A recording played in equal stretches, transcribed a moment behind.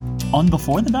On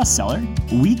Before the Bestseller,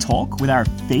 we talk with our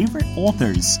favorite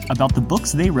authors about the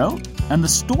books they wrote and the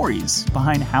stories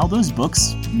behind how those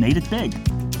books made it big.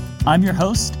 I'm your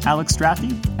host, Alex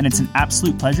Strathy, and it's an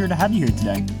absolute pleasure to have you here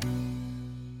today.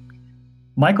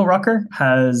 Michael Rucker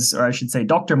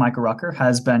Dr. Michael Rucker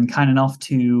has been kind enough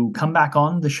to come back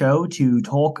on the show to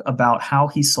talk about how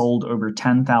he sold over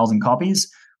 10,000 copies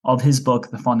of his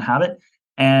book, The Fun Habit.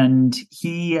 And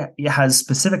he has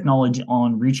specific knowledge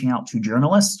on reaching out to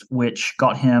journalists, which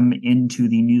got him into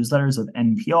the newsletters of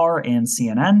NPR and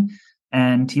CNN.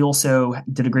 And he also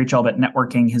did a great job at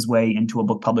networking his way into a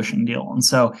book publishing deal. And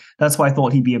so that's why I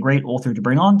thought he'd be a great author to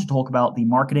bring on to talk about the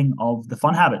marketing of The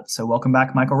Fun Habit. So welcome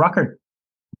back, Michael Rucker.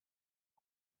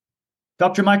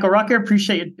 Dr. Michael Rucker,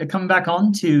 appreciate you coming back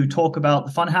on to talk about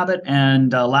The Fun Habit.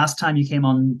 And last time you came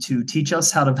on to teach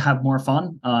us how to have more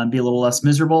fun and be a little less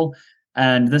miserable.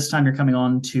 And this time you're coming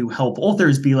on to help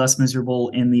authors be less miserable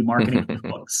in the marketing of their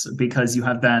books, because you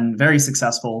have been very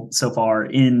successful so far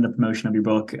in the promotion of your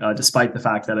book, despite the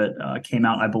fact that it came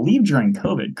out, I believe, during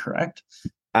COVID, correct?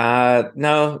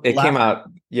 No, it came out,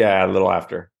 a little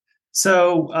after.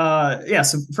 So,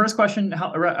 so first question,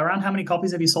 around how many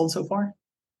copies have you sold so far?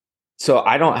 So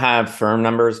I don't have firm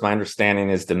numbers. My understanding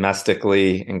is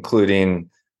domestically, including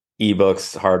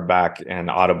ebooks, hardback, and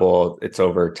Audible, it's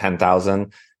over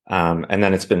 10,000. And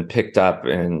then it's been picked up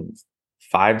in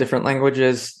 5 different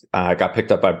languages. It got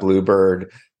picked up by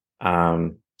Bluebird.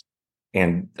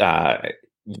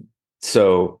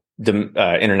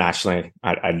 Internationally,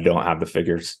 I don't have the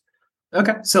figures.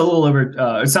 Okay. So a little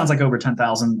over, it sounds like over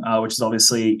 10,000, which is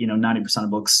obviously, 90% of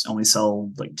books only sell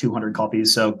like 200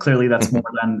 copies. So clearly that's more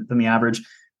than the average.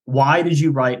 Why did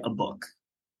you write a book?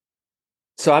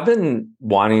 So I've been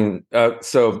wanting,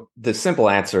 so the simple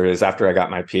answer is after I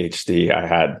got my PhD, I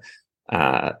had,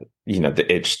 the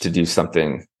itch to do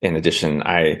something in addition.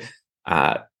 I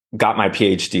got my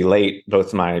PhD late.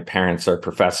 Both my parents are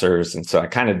professors. And so I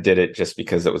kind of did it just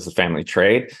because it was a family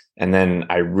trade. And then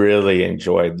I really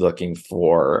enjoyed looking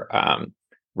for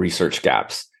research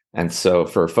gaps. And so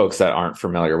for folks that aren't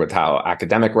familiar with how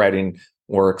academic writing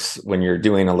works, when you're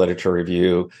doing a literature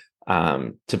review,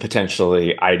 to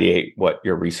potentially ideate what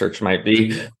your research might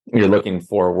be, you're looking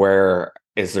for where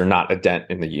is there not a dent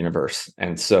in the universe.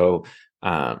 And so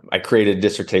I created a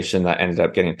dissertation that ended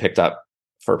up getting picked up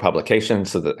for publication.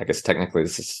 So that I guess technically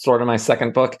this is sort of my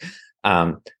second book.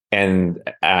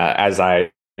 As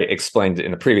I explained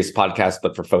in the previous podcast,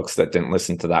 but for folks that didn't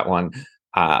listen to that one,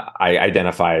 I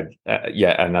identified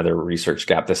yet another research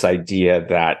gap, this idea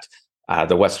that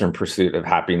the Western pursuit of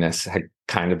happiness had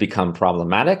kind of become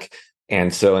problematic.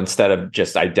 And so instead of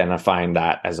just identifying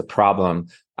that as a problem,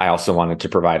 I also wanted to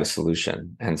provide a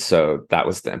solution. And so that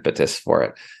was the impetus for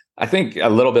it. I think a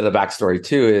little bit of the backstory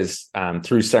too is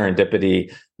through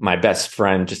serendipity, my best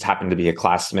friend just happened to be a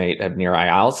classmate of Nir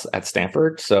Eyal's at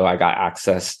Stanford. So I got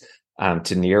access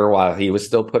to Nir while he was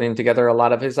still putting together a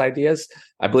lot of his ideas.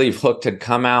 I believe Hooked had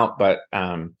come out, but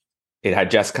it had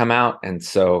just come out. And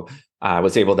so I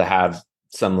was able to have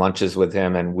some lunches with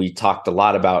him, and we talked a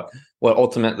lot about what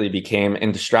ultimately became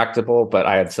Indistractable, but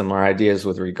I had similar ideas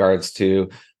with regards to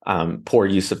poor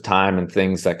use of time and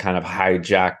things that kind of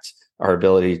hijacked our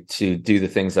ability to do the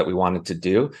things that we wanted to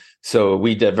do. So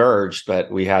we diverged, but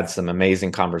we had some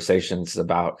amazing conversations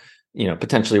about,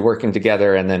 potentially working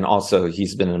together. And then also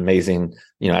he's been an amazing,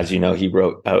 as you know, he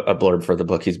wrote a blurb for the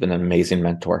book. He's been an amazing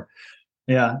mentor.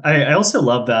 Yeah, I also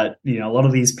love that, a lot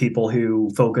of these people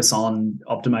who focus on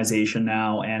optimization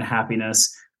now and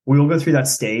happiness, we will go through that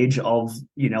stage of,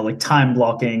 like time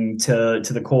blocking to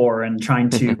the core and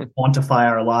trying to quantify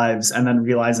our lives, and then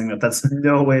realizing that that's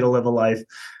no way to live a life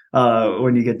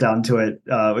when you get down to it,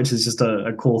 which is just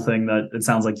a cool thing that it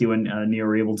sounds like you and Nir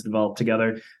were able to develop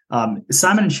together.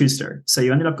 Simon & Schuster. So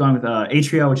you ended up going with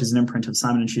Atrio, which is an imprint of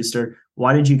Simon & Schuster.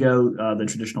 Why did you go the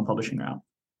traditional publishing route?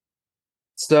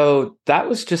 So that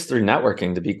was just through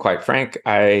networking, to be quite frank.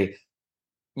 I,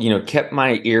 kept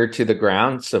my ear to the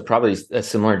ground. So probably a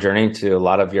similar journey to a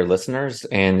lot of your listeners.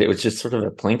 And it was just sort of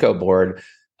a Plinko board.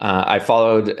 I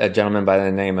followed a gentleman by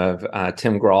the name of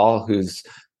Tim Grahl, who's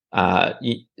I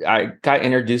got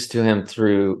introduced to him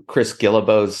through Chris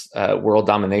Guillebeau's World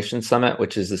Domination Summit,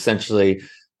 which is essentially,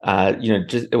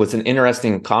 it was an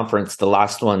interesting conference. The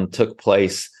last one took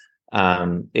place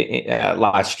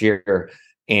last year,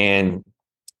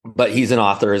 but he's an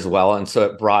author as well. And so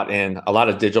it brought in a lot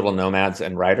of digital nomads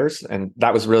and writers. And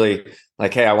that was really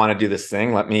like, hey, I want to do this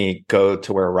thing. Let me go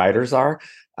to where writers are.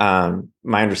 My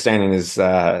understanding is,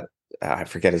 I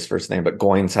forget his first name, but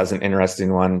Goins has an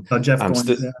interesting one. Jeff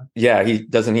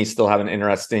Goins, he still have an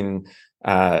interesting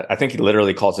I think he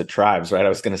literally calls it tribes, right? I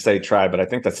was going to say tribe, but I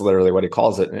think that's literally what he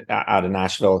calls it out of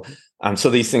Nashville. So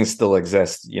these things still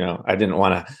exist. I didn't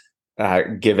want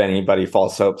to give anybody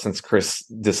false hope since Chris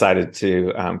decided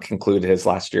to conclude his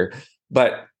last year.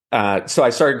 But so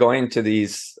I started going to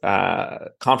these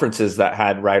conferences that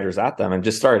had writers at them and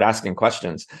just started asking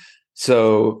questions.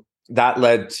 So that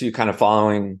led to kind of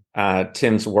following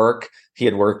Tim's work. He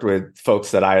had worked with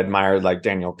folks that I admired, like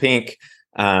Daniel Pink.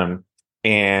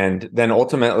 And then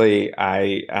ultimately,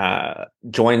 I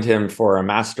joined him for a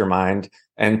mastermind,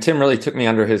 and Tim really took me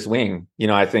under his wing.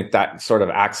 I think that sort of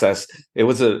access, it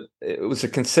was a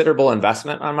considerable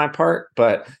investment on my part,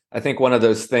 but I think one of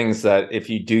those things that if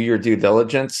you do your due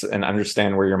diligence and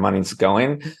understand where your money's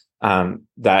going,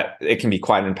 that it can be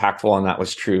quite impactful. And that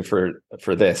was true for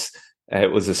this.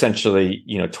 It was essentially,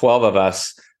 12 of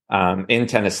us in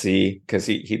Tennessee, because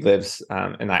he lives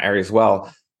in that area as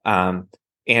well.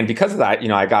 And because of that,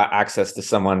 I got access to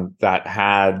someone that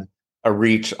had a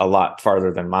reach a lot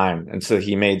farther than mine. And so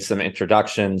he made some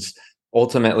introductions.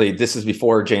 Ultimately, this is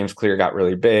before James Clear got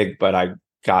really big, but I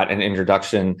got an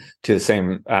introduction to the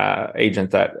same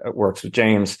agent that works with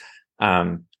James.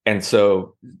 And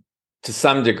so to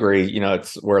some degree,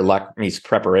 it's where luck meets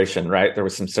preparation, right? There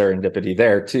was some serendipity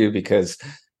there too, because,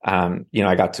 I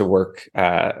got to work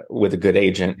with a good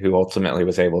agent who ultimately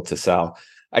was able to sell.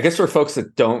 I guess for folks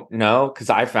that don't know, because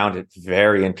I found it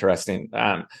very interesting.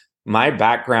 My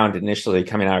background initially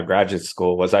coming out of graduate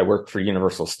school was I worked for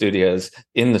Universal Studios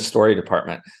in the story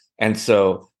department. And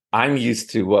so I'm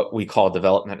used to what we call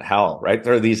development hell, right?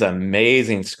 There are these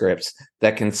amazing scripts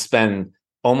that can spend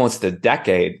almost a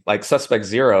decade, like Suspect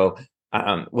Zero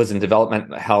was in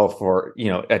development hell for,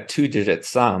 a 2-digit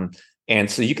sum. And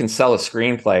so you can sell a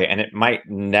screenplay and it might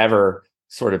never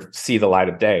sort of see the light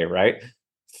of day, right?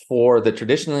 For the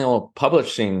traditional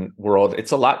publishing world,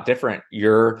 it's a lot different.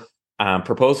 Your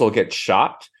proposal gets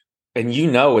shopped, and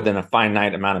within a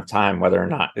finite amount of time whether or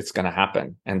not it's going to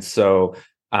happen. And so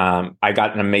I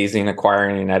got an amazing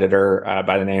acquiring editor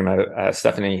by the name of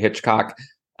Stephanie Hitchcock,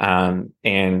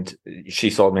 and she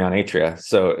sold me on Atria.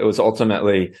 So it was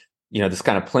ultimately, this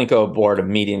kind of Plinko board of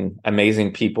meeting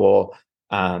amazing people,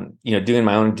 doing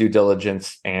my own due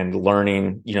diligence and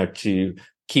learning, to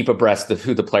keep abreast of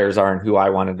who the players are and who I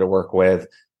wanted to work with.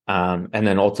 And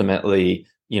then ultimately,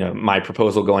 my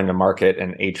proposal going to market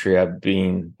and Atria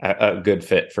being a good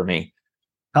fit for me.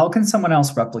 How can someone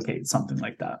else replicate something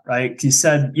like that, right? You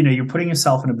said, you're putting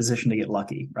yourself in a position to get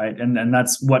lucky, right? And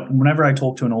that's what, whenever I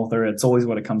talk to an author, it's always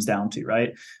what it comes down to, right?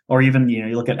 Or even,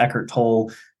 you look at Eckhart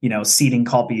Tolle, seeding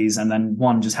copies, and then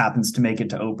one just happens to make it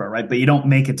to Oprah, right? But you don't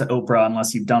make it to Oprah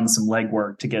unless you've done some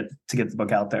legwork to get the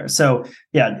book out there. So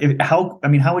yeah, how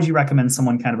would you recommend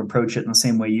someone kind of approach it in the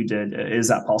same way you did? Is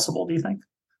that possible, do you think?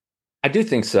 I do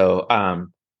think so.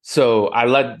 So I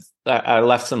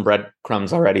left some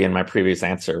breadcrumbs already in my previous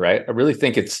answer, right? I really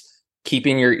think it's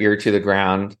keeping your ear to the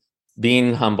ground,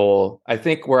 being humble. I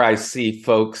think where I see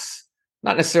folks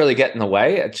not necessarily get in the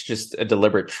way, it's just a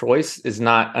deliberate choice, is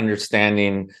not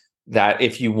understanding that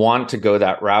if you want to go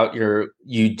that route,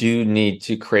 you do need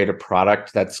to create a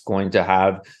product that's going to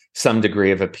have some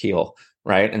degree of appeal,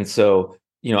 right? And so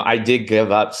I did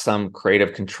give up some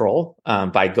creative control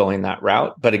by going that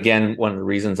route. But again, one of the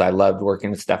reasons I loved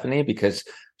working with Stephanie, because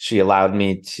she allowed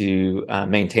me to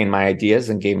maintain my ideas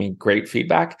and gave me great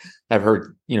feedback. I've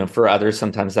heard, for others,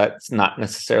 sometimes that's not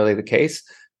necessarily the case.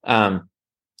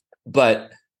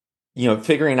 But,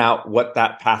 figuring out what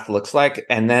that path looks like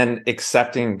and then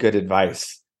accepting good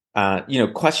advice,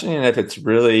 questioning if it's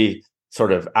really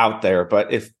sort of out there.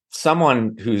 But if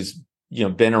someone who's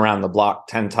been around the block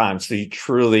 10 times, so you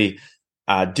truly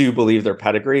do believe their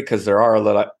pedigree, because there are a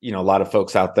lot of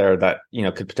folks out there that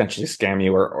could potentially scam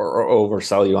you or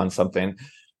oversell you on something.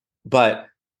 But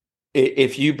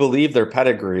if you believe their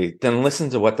pedigree, then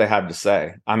listen to what they have to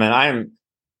say. I mean, I'm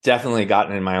definitely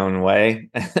gotten in my own way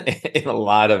in a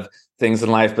lot of things in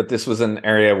life, but this was an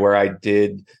area where I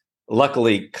did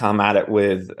luckily come at it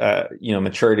with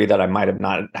maturity that I might have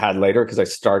not had later, because I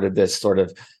started this sort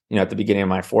of at the beginning of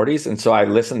my 40s. And so I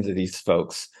listened to these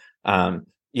folks. I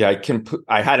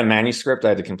had a manuscript. I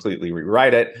had to completely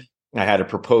rewrite it. I had a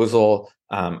proposal.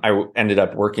 I ended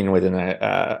up working with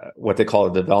what they call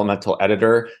a developmental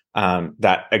editor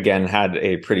that, again, had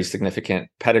a pretty significant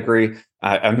pedigree.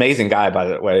 Amazing guy, by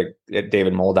the way,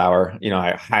 David Moldauer.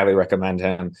 I highly recommend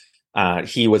him.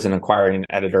 He was an acquiring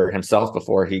editor himself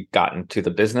before he got into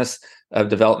the business of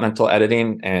developmental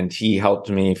editing, and he helped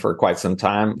me for quite some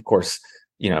time. Of course,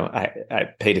 I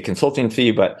paid a consulting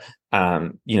fee, but,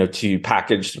 to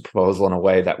package the proposal in a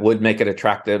way that would make it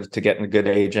attractive to get a good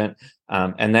agent.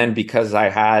 And then because I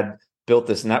had built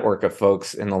this network of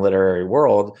folks in the literary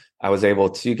world, I was able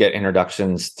to get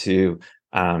introductions to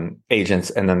agents.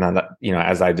 And then,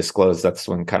 as I disclosed, that's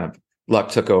when kind of luck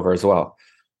took over as well.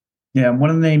 Yeah, one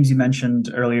of the names you mentioned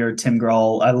earlier, Tim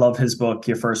Grohl, I love his book,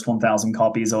 Your First 1,000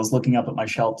 Copies. I was looking up at my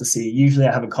shelf to see. Usually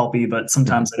I have a copy, but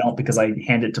sometimes I don't because I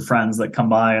hand it to friends that come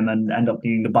by and then end up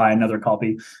needing to buy another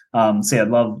copy. So yeah,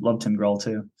 love Tim Grohl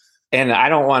too. And I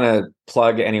don't want to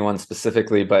plug anyone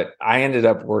specifically, but I ended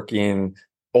up working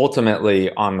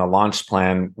ultimately on the launch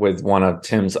plan with one of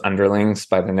Tim's underlings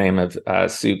by the name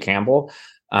of Sue Campbell.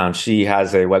 She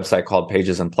has a website called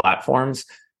Pages and Platforms.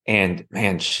 And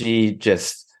man, she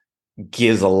just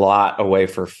gives a lot away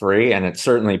for free, and it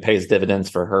certainly pays dividends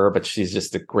for her, but she's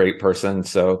just a great person.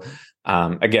 So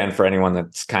again, for anyone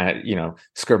that's kind of,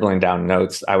 scribbling down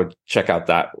notes, I would check out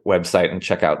that website and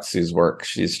check out Sue's work.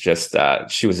 She's just,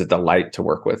 she was a delight to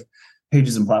work with.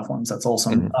 Pages and Platforms. That's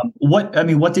awesome.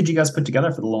 What did you guys put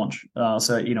together for the launch?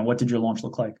 What did your launch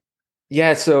look like?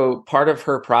 Yeah. So part of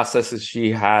her process is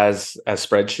she has a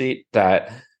spreadsheet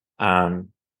that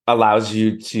allows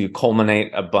you to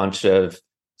culminate a bunch of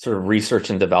sort of research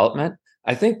and development.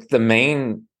 I think the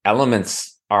main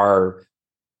elements are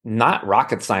not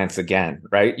rocket science again,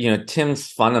 right? Tim's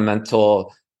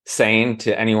fundamental saying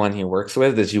to anyone he works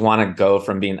with is you want to go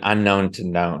from being unknown to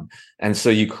known. And so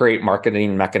you create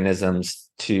marketing mechanisms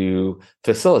to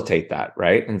facilitate that,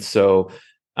 right? And so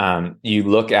you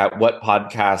look at what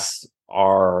podcasts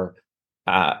are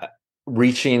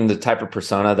reaching the type of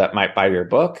persona that might buy your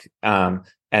book.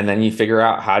 And then you figure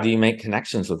out, how do you make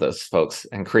connections with those folks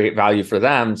and create value for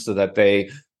them so that they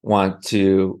want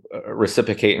to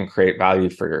reciprocate and create value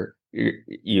for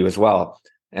you as well.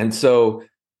 And so,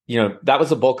 that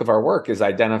was the bulk of our work, is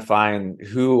identifying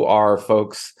who are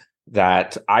folks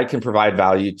that I can provide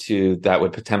value to that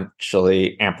would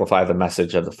potentially amplify the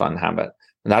message of the fun habit.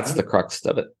 And that's the crux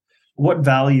of it. What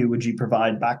value would you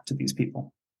provide back to these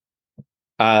people?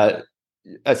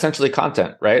 Essentially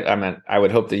content, right? I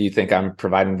would hope that you think I'm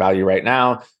providing value right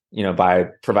now, by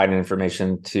providing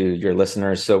information to your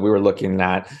listeners. So we were looking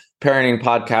at parenting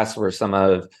podcasts where some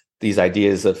of these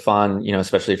ideas of fun,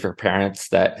 especially for parents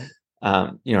that,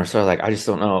 are sort of like, I just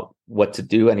don't know what to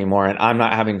do anymore. And I'm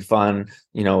not having fun,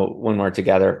 when we're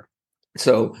together.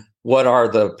 So what are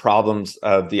the problems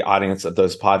of the audience of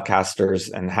those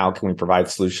podcasters, and how can we provide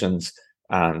solutions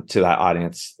to that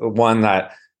audience? One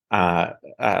that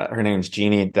her name's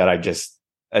Jeannie, that I just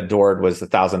adored, was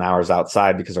 1,000 Hours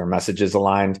Outside, because our messages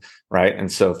aligned, right?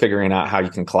 And so figuring out how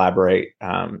you can collaborate,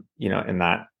 in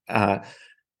that. And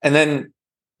then,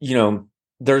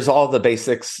 there's all the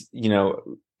basics,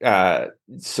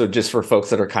 so just for folks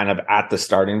that are kind of at the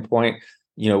starting point,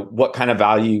 what kind of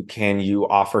value can you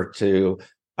offer to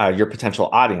your potential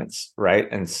audience, right?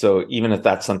 And so even if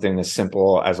that's something as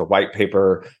simple as a white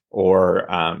paper, or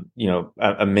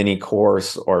a mini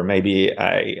course, or maybe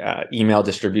a email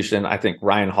distribution, I think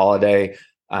Ryan Holiday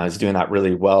is doing that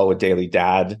really well with Daily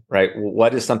Dad, right?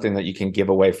 What is something that you can give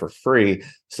away for free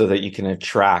so that you can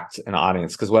attract an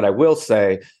audience? Because what I will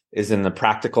say is, in the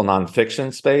practical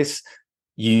nonfiction space,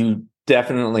 you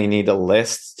definitely need a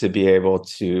list to be able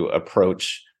to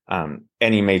approach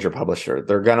any major publisher.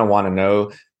 They're going to want to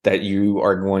know that you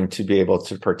are going to be able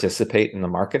to participate in the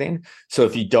marketing. So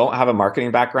if you don't have a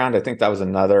marketing background, I think that was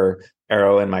another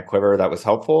arrow in my quiver that was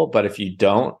helpful. But if you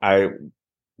don't, it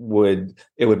would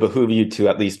behoove you to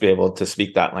at least be able to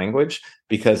speak that language,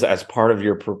 because as part of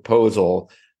your proposal,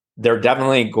 they're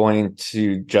definitely going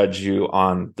to judge you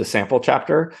on the sample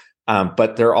chapter.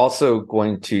 But they're also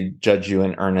going to judge you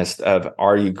in earnest of,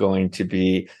 are you going to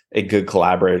be a good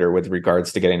collaborator with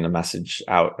regards to getting the message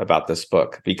out about this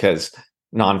book? Because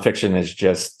nonfiction is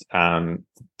just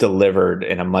delivered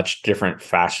in a much different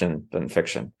fashion than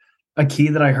fiction. A key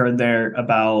that I heard there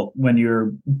about when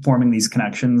you're forming these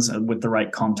connections with the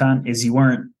right content is you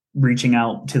weren't reaching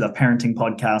out to the parenting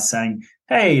podcast saying,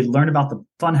 hey, learn about the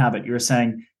fun habit. You're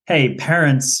saying, hey,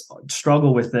 parents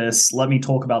struggle with this. Let me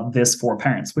talk about this for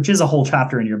parents, which is a whole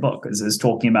chapter in your book, is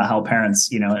talking about how parents,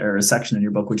 or a section in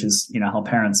your book, which is, how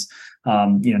parents,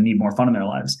 need more fun in their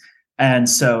lives. And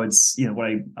so it's, what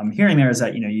I'm hearing there is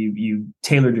that, you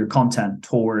tailored your content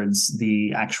towards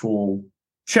the actual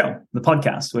show, the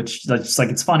podcast, which just like,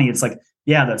 it's funny. It's like,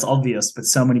 yeah, that's obvious, but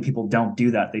so many people don't do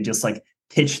that. They just like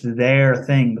pitch their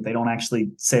thing, but they don't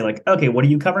actually say like, okay, what are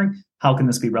you covering? How can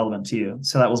this be relevant to you?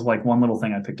 So that was like one little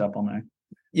thing I picked up on there.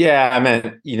 Yeah. I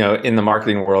mean, in the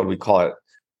marketing world, we call it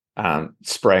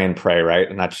spray and pray, right?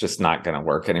 And that's just not going to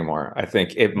work anymore. I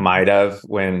think it might have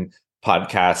when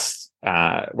podcasts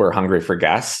were hungry for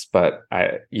guests, but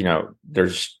it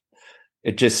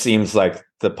just seems like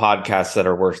the podcasts that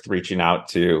are worth reaching out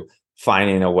to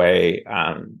finding a way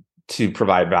to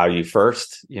provide value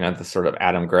first, the sort of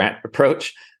Adam Grant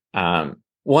approach.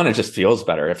 One, it just feels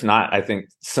better. If not, I think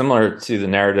similar to the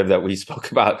narrative that we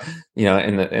spoke about,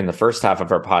 in the first half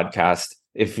of our podcast,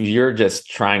 if you're just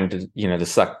trying to, to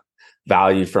suck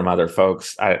value from other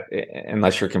folks,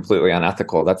 unless you're completely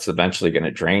unethical, that's eventually going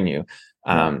to drain you.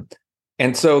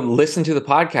 And so listen to the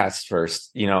podcast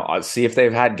first, see if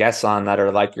they've had guests on that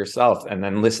are like yourself, and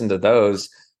then listen to those,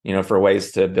 for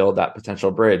ways to build that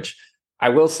potential bridge. I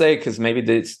will say, because maybe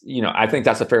this, I think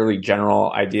that's a fairly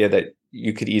general idea that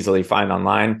you could easily find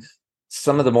online.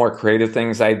 Some of the more creative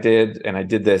things I did, and I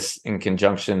did this in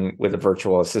conjunction with a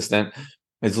virtual assistant,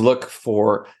 is look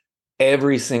for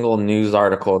every single news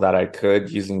article that I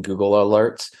could using Google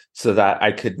Alerts so that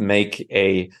I could make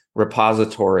a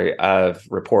repository of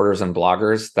reporters and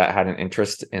bloggers that had an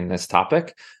interest in this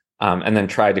topic. And then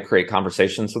tried to create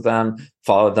conversations with them,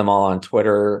 followed them all on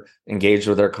Twitter, engage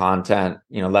with their content,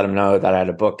 let them know that I had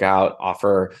a book out,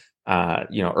 offer,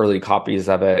 early copies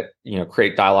of it,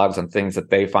 create dialogues on things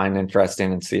that they find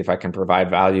interesting and see if I can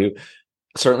provide value.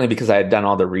 Certainly because I had done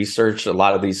all the research, a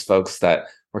lot of these folks that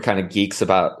were kind of geeks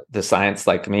about the science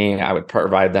like me, I would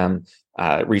provide them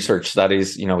research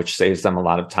studies, which saves them a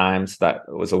lot of time. So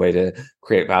that was a way to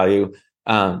create value.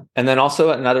 And then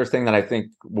also another thing that I think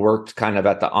worked kind of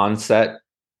at the onset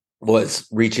was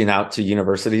reaching out to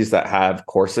universities that have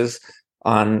courses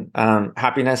on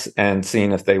happiness and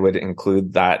seeing if they would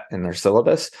include that in their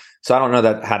syllabus. So I don't know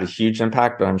that had a huge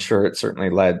impact, but I'm sure it certainly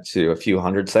led to a few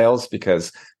hundred sales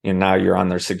because now you're on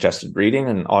their suggested reading,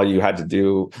 and all you had to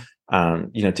do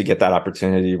to get that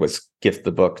opportunity was gift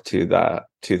the book to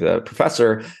the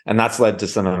professor, and that's led to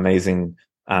some amazing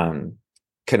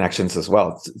connections as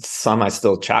well. Some I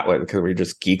still chat with because we're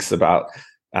just geeks about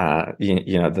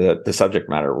the subject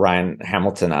matter. Ryan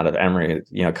Hamilton out of Emory,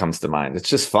 comes to mind. It's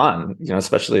just fun,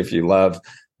 especially if you love,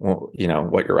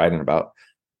 what you're writing about.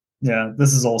 Yeah,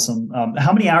 this is awesome.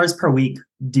 How many hours per week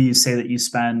do you say that you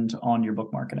spend on your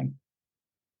book marketing?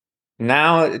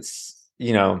 Now it's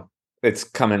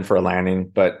come in for a landing,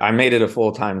 but I made it a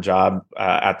full-time job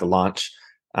at the launch.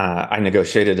 I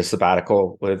negotiated a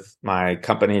sabbatical with my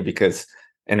company because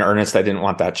in earnest, I didn't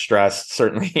want that stress.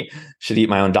 Certainly should eat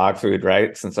my own dog food,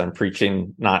 right? Since I'm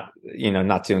preaching not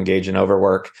to engage in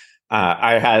overwork.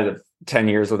 I had 10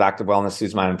 years with Active Wellness,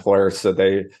 who's my employer. So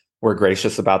they were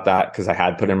gracious about that because I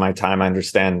had put in my time. I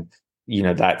understand,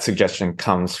 that suggestion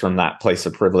comes from that place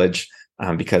of privilege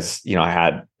because, I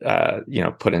had,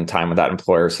 put in time with that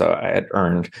employer. So I had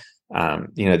earned,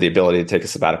 the ability to take a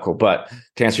sabbatical. But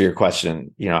to answer your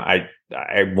question, I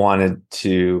wanted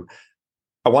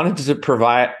to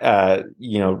provide,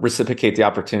 reciprocate the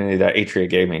opportunity that Atria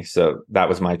gave me. So that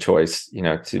was my choice,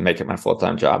 to make it my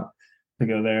full-time job. To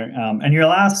go there. And your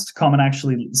last comment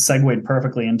actually segued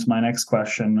perfectly into my next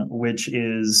question, which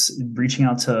is reaching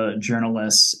out to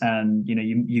journalists. And,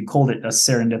 you called it a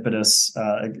serendipitous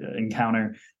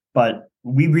encounter, but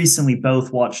we recently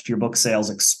both watched your book sales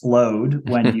explode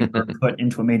when you were put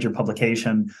into a major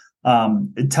publication.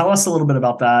 Tell us a little bit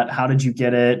about that. How did you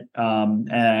get it?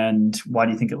 And why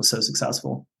do you think it was so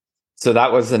successful? So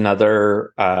that was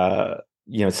another,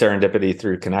 serendipity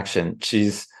through connection.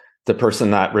 She's the person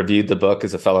that reviewed the book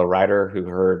is a fellow writer who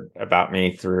heard about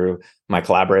me through my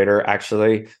collaborator,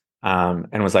 actually,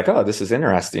 and was like, "Oh, this is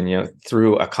interesting."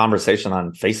 Through a conversation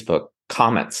on Facebook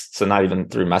comments. So not even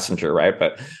through Messenger, right?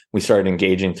 But we started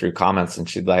engaging through comments,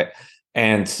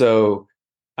 and so.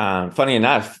 Funny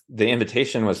enough, the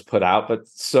invitation was put out, but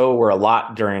so were a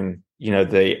lot during,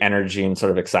 the energy and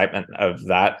sort of excitement of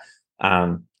that.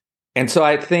 And so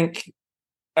I think,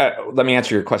 let me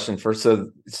answer your question first. So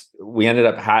we ended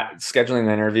up scheduling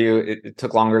the interview. It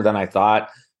took longer than I thought.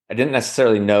 I didn't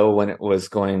necessarily know when it was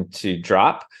going to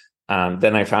drop.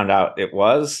 Then I found out it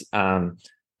was, and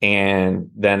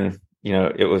then,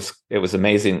 it was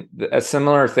amazing. A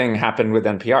similar thing happened with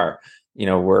NPR,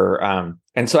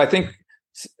 and so I think,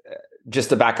 just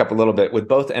to back up a little bit, with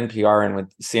both NPR and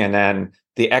with CNN,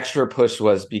 the extra push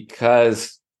was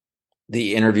because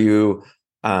the interview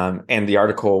and the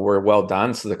article were well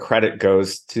done. So the credit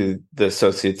goes to the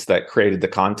associates that created the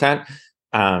content.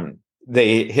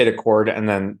 They hit a chord, and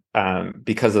then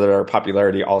because of their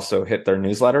popularity, also hit their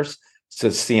newsletters. So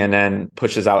CNN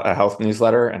pushes out a health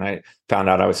newsletter, and I found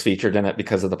out I was featured in it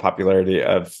because of the popularity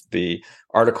of the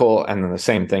article. And then the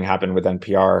same thing happened with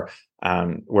NPR.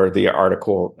 Where the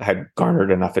article had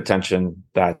garnered enough attention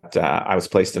that I was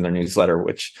placed in their newsletter,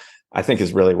 which I think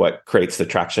is really what creates the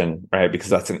traction, right?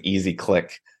 Because that's an easy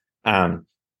click. And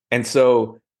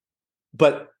so,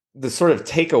 but the sort of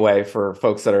takeaway for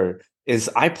folks is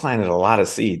I planted a lot of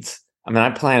seeds. I mean,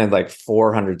 I planted like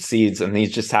 400 seeds, and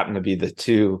these just happen to be the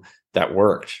two that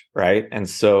worked, right? And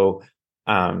so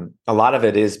a lot of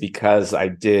it is because I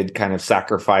did kind of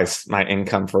sacrifice my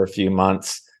income for a few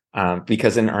months,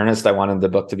 because in earnest, I wanted the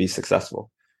book to be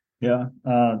successful. Yeah,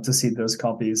 to see those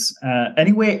copies.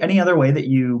 Any other way that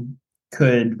you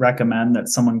could recommend that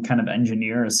someone kind of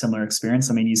engineer a similar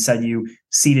experience? I mean, you said you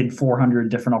seeded 400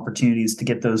 different opportunities to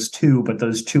get those two, but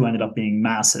those two ended up being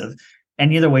massive.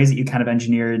 Any other ways that you kind of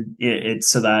engineered it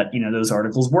so that, you know, those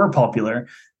articles were popular,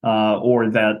 or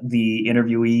that the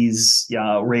interviewees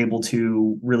were able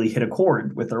to really hit a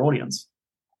chord with their audience?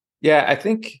 Yeah, I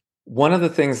think one of the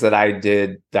things that I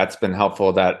did that's been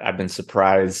helpful, that I've been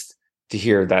surprised to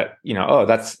hear that, you know, oh,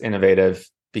 that's innovative,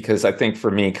 because I think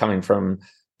for me, coming from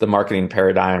the marketing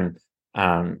paradigm,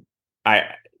 I,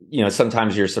 you know,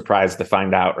 sometimes you're surprised to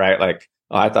find out, right? Like,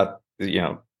 oh, I thought, you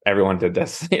know, everyone did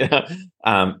this, you know,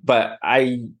 but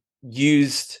I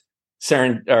used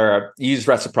used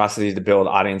reciprocity to build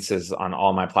audiences on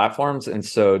all my platforms. And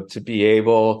so to be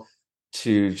able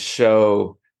to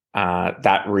show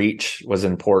that reach was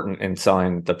important in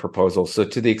selling the proposal. So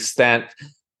to the extent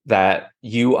that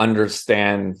you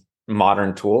understand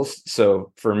modern tools.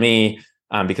 So for me,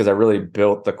 because I really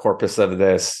built the corpus of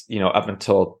this, you know, up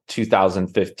until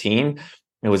 2015,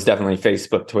 it was definitely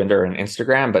Facebook, Twitter, and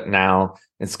Instagram, but now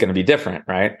it's going to be different,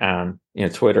 right? You know,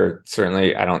 Twitter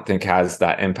certainly I don't think has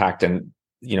that impact, and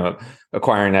you know,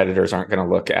 acquiring editors aren't going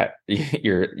to look at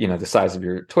your, you know, the size of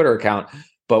your Twitter account,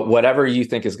 but whatever you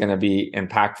think is going to be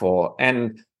impactful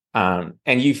and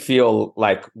you feel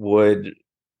like would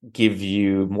give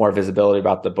you more visibility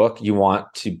about the book, you want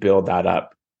to build that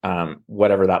up,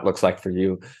 whatever that looks like for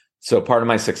you. So part of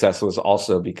my success was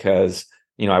also because,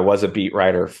 you know, I was a beat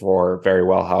writer for Very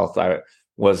Well Health. I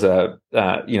was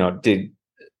you know, did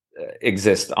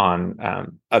exist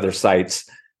on other sites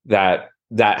that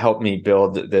helped me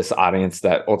build this audience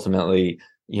that ultimately,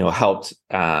 you know, helped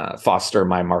foster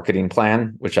my marketing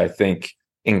plan, which I think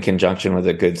in conjunction with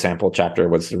a good sample chapter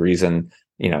was the reason,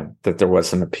 you know, that there was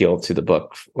some appeal to the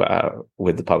book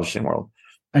with the publishing world.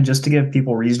 And just to give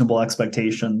people reasonable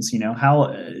expectations, you know,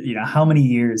 how many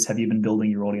years have you been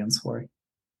building your audience for?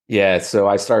 Yeah, so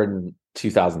I started in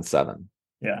 2007.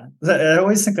 Yeah, I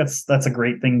always think that's a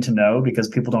great thing to know, because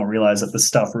people don't realize that this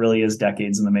stuff really is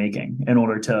decades in the making. In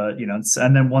order to, you know,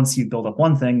 and then once you build up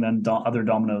one thing, then other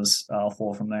dominoes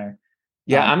fall from there.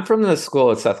 Yeah, I'm from the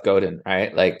school of Seth Godin,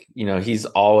 right? Like, you know, he's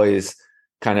always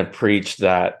kind of preached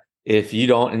that if you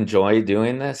don't enjoy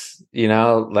doing this, you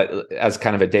know, like as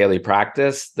kind of a daily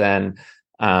practice, then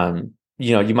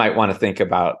you know, you might want to think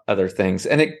about other things.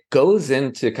 And it goes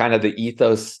into kind of the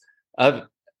ethos of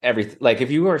everything. Like if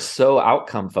you are so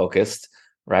outcome focused,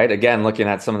 right? Again, looking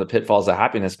at some of the pitfalls of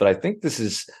happiness, but I think this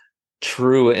is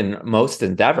true in most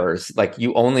endeavors. Like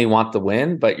you only want the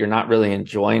win, but you're not really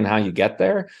enjoying how you get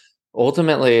there.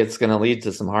 Ultimately, it's going to lead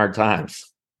to some hard times.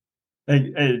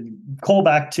 Call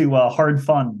back to hard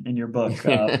fun in your book,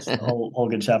 whole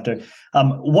good chapter.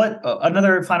 What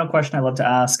another final question I love to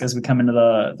ask as we come into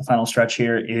the final stretch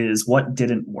here is, what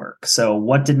didn't work? So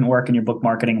what didn't work in your book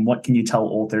marketing, and what can you tell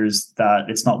authors that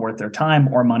it's not worth their time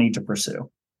or money to pursue?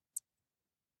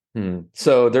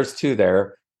 So there's two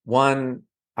there. One,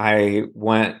 I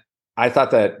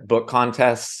thought that book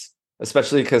contests,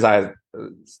 especially because I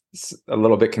a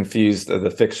little bit confused of the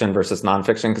fiction versus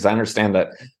nonfiction, because I understand that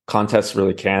contests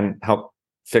really can help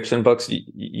fiction books.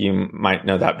 You might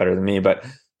know that better than me, but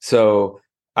so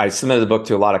I submitted the book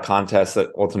to a lot of contests that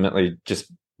ultimately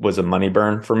just was a money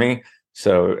burn for me.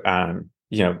 So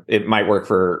you know, it might work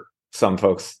for some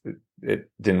folks.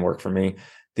 It didn't work for me.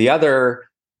 The other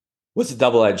was a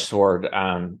double-edged sword.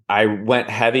 I went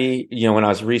heavy, you know, when I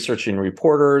was researching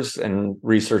reporters and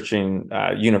researching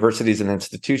universities and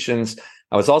institutions.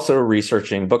 I was also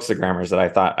researching bookstagrammers that I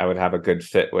thought I would have a good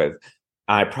fit with.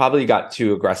 I probably got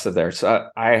too aggressive there. So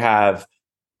I have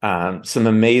some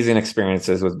amazing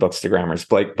experiences with bookstagrammers.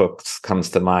 Blake Books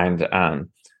comes to mind.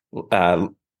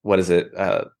 What is it?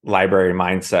 Library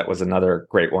Mindset was another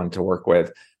great one to work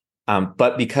with.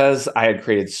 But because I had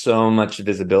created so much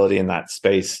visibility in that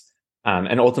space,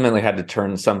 and ultimately had to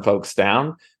turn some folks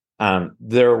down,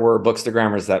 there were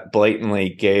bookstagrammers that blatantly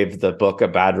gave the book a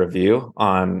bad review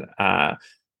on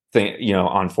you know,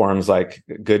 on forums like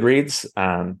Goodreads,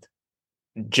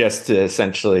 just to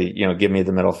essentially, you know, give me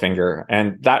the middle finger,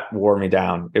 and that wore me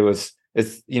down.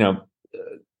 It's you know,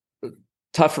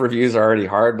 tough reviews are already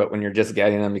hard, but when you're just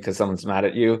getting them because someone's mad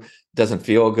at you, it doesn't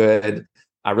feel good.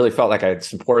 I really felt like I had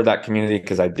supported that community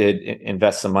because I did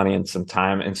invest some money and some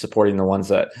time in supporting the ones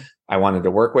that I wanted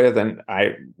to work with. And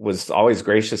I was always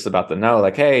gracious about the no,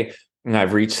 like, hey, you know,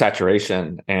 I've reached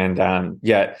saturation. And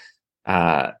yet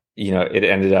it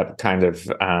ended up kind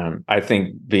of, I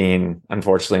think, being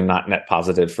unfortunately not net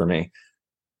positive for me.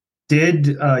 Did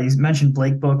you mentioned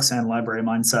Blake Books and Library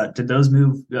Mindset? Did those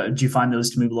move? Do you find those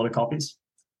to move a lot of copies?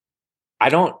 I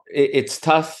don't. It's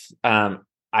tough.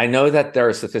 I know that there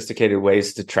are sophisticated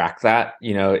ways to track that.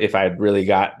 If I had really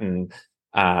gotten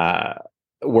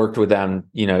worked with them,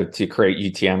 to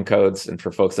create UTM codes, and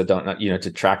for folks that don't know,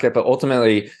 to track it. But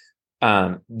ultimately,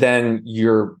 then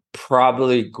you're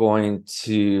probably going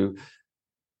to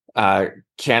not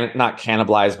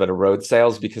cannibalize, but erode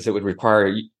sales, because it would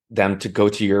require them to go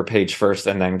to your page first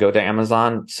and then go to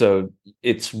Amazon. So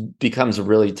it becomes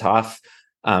really tough.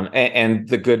 And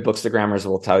the good bookstagrammers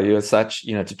will tell you as such,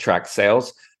 to track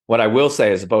sales. What I will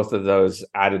say is both of those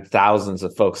added thousands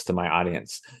of folks to my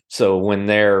audience. So when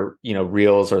their,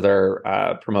 reels or their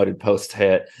promoted posts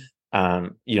hit,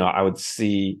 I would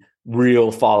see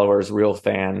real followers, real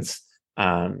fans,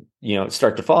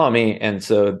 start to follow me. And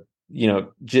so,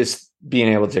 just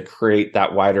being able to create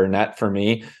that wider net for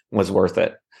me was worth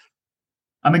it.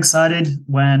 I'm excited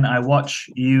when I watch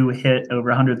you hit over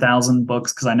 100,000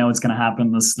 books, because I know it's going to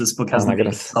happen. This book has the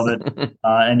makings of it,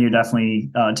 and you're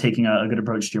definitely taking a good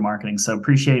approach to your marketing. So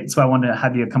appreciate. That's why I wanted to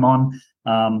have you come on.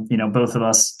 Both of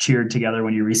us cheered together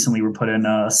when you recently were put in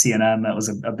CNN. That was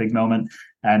a big moment,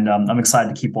 and I'm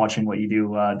excited to keep watching what you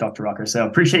do, Dr. Rucker. So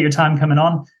appreciate your time coming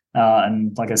on,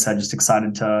 and like I said, just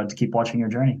excited to keep watching your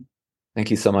journey. Thank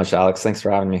you so much, Alex. Thanks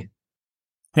for having me.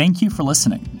 Thank you for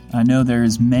listening. I know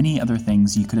there's many other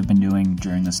things you could have been doing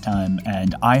during this time,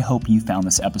 and I hope you found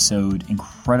this episode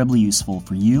incredibly useful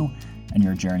for you and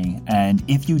your journey. And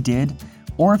if you did,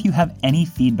 or if you have any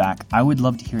feedback, I would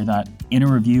love to hear that in a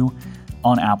review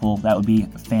on Apple. That would be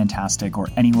fantastic, or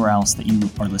anywhere else that you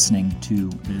are listening to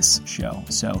this show.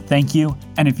 So thank you.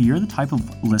 And if you're the type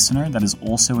of listener that is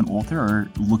also an author or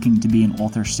looking to be an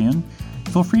author soon,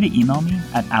 feel free to email me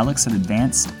at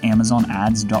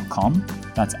alex@advancedamazonads.com.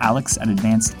 That's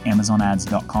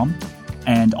alex@advancedamazonads.com.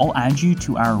 And I'll add you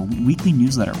to our weekly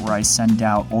newsletter, where I send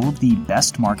out all of the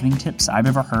best marketing tips I've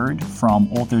ever heard from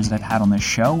authors that I've had on this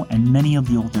show and many of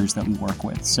the authors that we work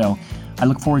with. So I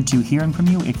look forward to hearing from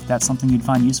you if that's something you'd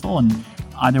find useful. And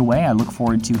either way, I look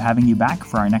forward to having you back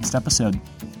for our next episode.